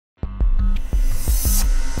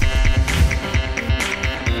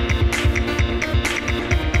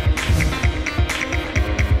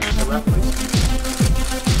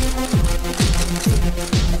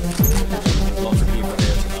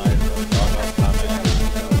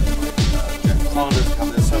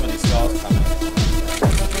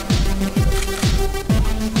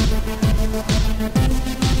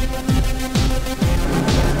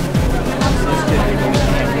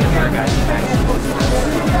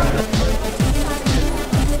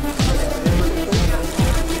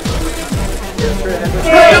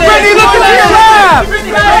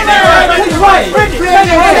And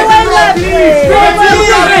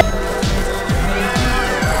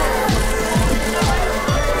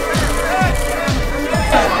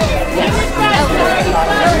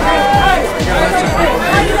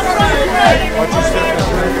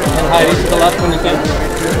Heidi to the left when you can.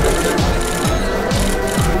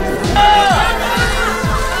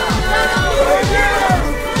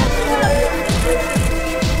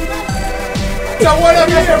 So one up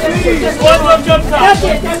here, please. One up jump top. That's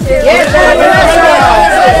it. Yes, Vanessa.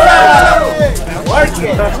 Work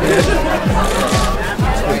it.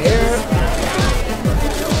 Thank you.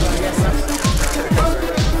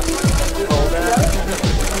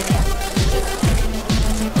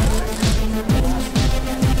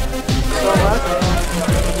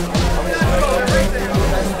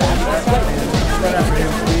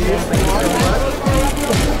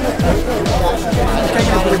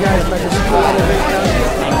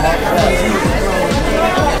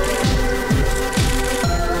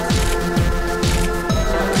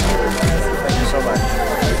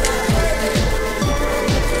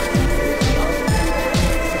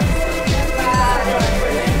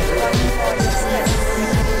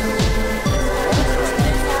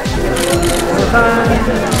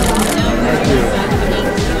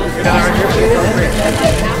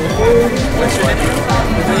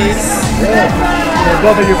 Please.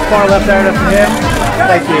 Both of you far left there for him.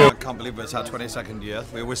 Thank you. I can't believe it's our 22nd year.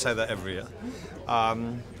 We always say that every year.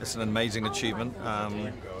 It's an amazing achievement.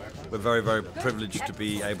 We're very, very privileged to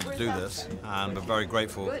be able to do this, and we're very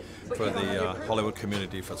grateful for the Hollywood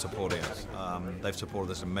community for supporting us. They've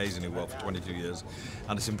supported us amazingly well for 22 years,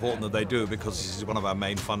 and it's important that they do because this is one of our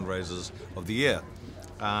main fundraisers of the year.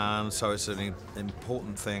 And so it's an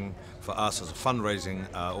important thing for us as a fundraising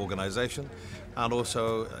organisation, and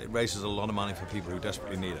also it raises a lot of money for people who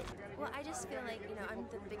desperately need it. Well, I just feel like, I'm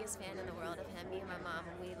the biggest fan in the world of him. Me and my mom,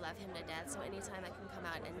 we love him to death. So anytime I can come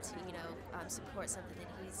out and to, support something that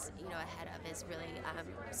he's, ahead of is really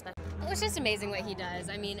special. Well, it's just amazing what he does.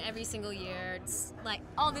 I mean, every single year, it's like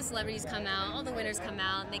all the celebrities come out, all the winners come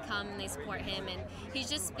out, and they come and they support him. And he's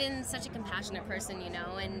just been such a compassionate person,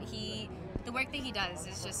 and the work that he does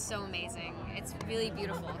is just so amazing. It's really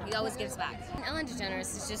beautiful. He always gives back. And Ellen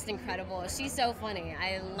DeGeneres is just incredible. She's so funny.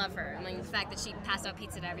 I love her. I mean, the fact that she passed out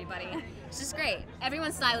pizza to everybody, it's just great.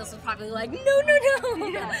 Everyone's stylist was probably like, no, no, no.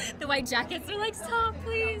 Yeah. The white jackets are like, stop,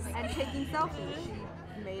 please. And taking selfies.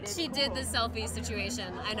 She did the selfie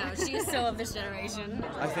situation. I know, she's so of this generation.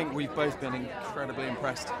 I think we've both been incredibly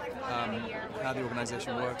impressed how the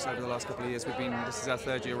organisation works over the last couple of years. This is our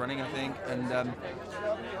third year running, I think, and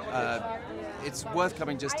it's worth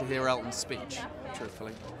coming just to hear Elton's speech,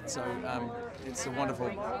 truthfully. So it's a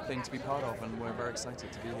wonderful thing to be part of, and we're very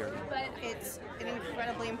excited to be here. It's an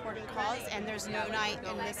incredibly important cause, and there's no night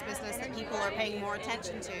in this business that people are paying more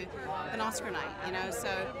attention to than Oscar night, So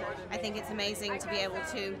I think it's amazing to be able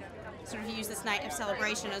to sort of use this night of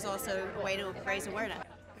celebration as also a way to raise awareness.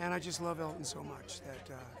 And I just love Elton so much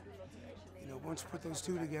that, once put those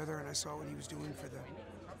two together and I saw what he was doing for the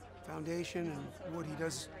foundation and what he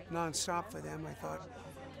does non-stop for them, I thought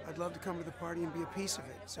I'd love to come to the party and be a piece of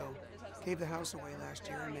it. So gave the house away last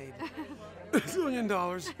year and made $1 million.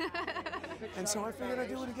 And so I figured I'd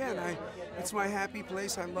do it again. It's my happy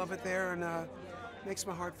place. I love it there, and makes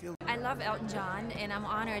my heart feel good. I love Elton John, and I'm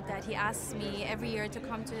honored that he asks me every year to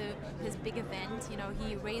come to his big event.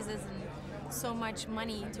 He raises so much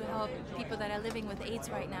money to help people that are living with AIDS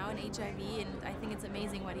right now and HIV, and I think it's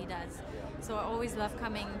amazing what he does. So I always love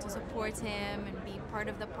coming to support him and be part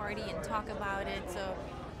of the party and talk about it, so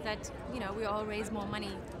that we all raise more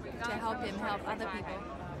money to help him help other people.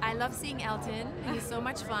 I love seeing Elton. He's so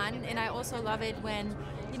much fun, and I also love it when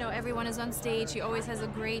everyone is on stage. He always has a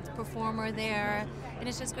great performer there, and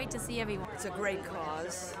it's just great to see everyone. It's a great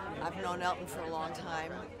cause. I've known Elton for a long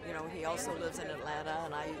time. He also lives in Atlanta,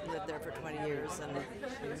 and I lived there for 20 years, and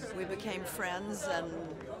we became friends, and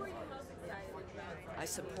I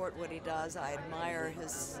support what he does. I admire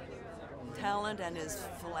his talent and his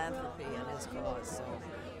philanthropy and his cause. So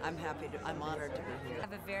I'm honored to be here. I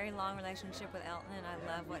have a very long relationship with Elton, and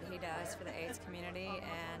I love what he does for the AIDS community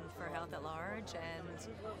and for health at large.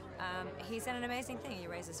 And he's done an amazing thing. He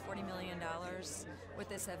raises $40 million with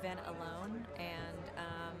this event alone,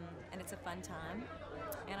 and it's a fun time.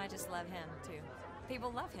 And I just love him too.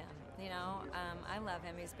 People love him. I love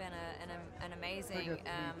him. He's been an amazing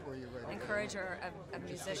encourager of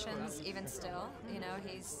musicians, even still.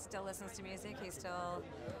 He still listens to music. He still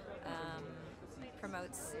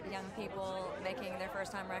promotes young people making their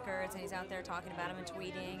first-time records, and he's out there talking about them and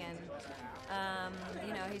tweeting, and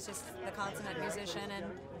you know, he's just the consummate musician,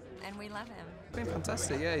 and we love him. It's been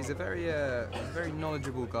fantastic. Yeah, he's a very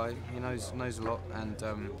knowledgeable guy. He knows a lot, and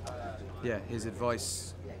yeah, his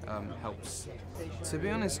advice helps. To be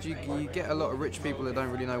honest, you get a lot of rich people that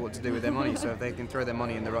don't really know what to do with their money, so if they can throw their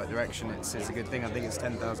money in the right direction, it's a good thing. I think it's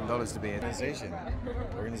 $10,000 to be here.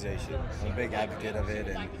 Organization. I'm a big advocate of it,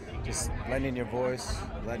 and just lending your voice,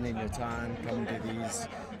 lending your time, coming to these.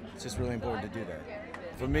 It's just really important to do that.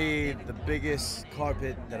 For me, the biggest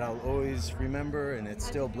carpet that I'll always remember, and it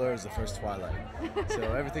still blurs, the first Twilight.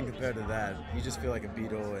 So everything compared to that, you just feel like a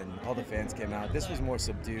Beatle, and all the fans came out. This was more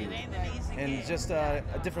subdued, and just a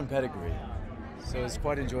different pedigree. So it's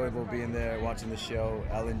quite enjoyable being there, watching the show.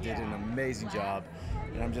 Ellen did an amazing job,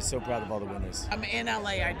 and I'm just so proud of all the winners. I'm in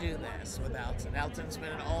LA, I do this with Elton. Elton's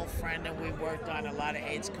been an old friend, and we've worked on a lot of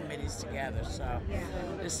AIDS committees together, so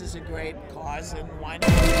this is a great cause, and why not?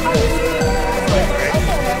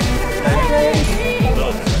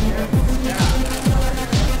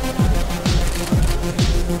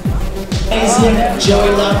 Joey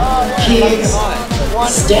Love, kids,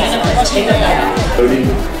 stand up and take a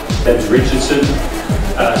bow. Debs Richardson,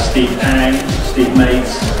 Steve Pang, Steve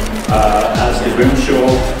Mates, Alistair Grimshaw,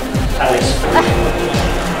 Alex.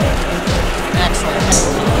 Excellent.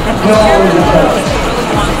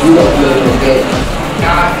 You look good.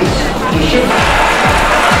 You should.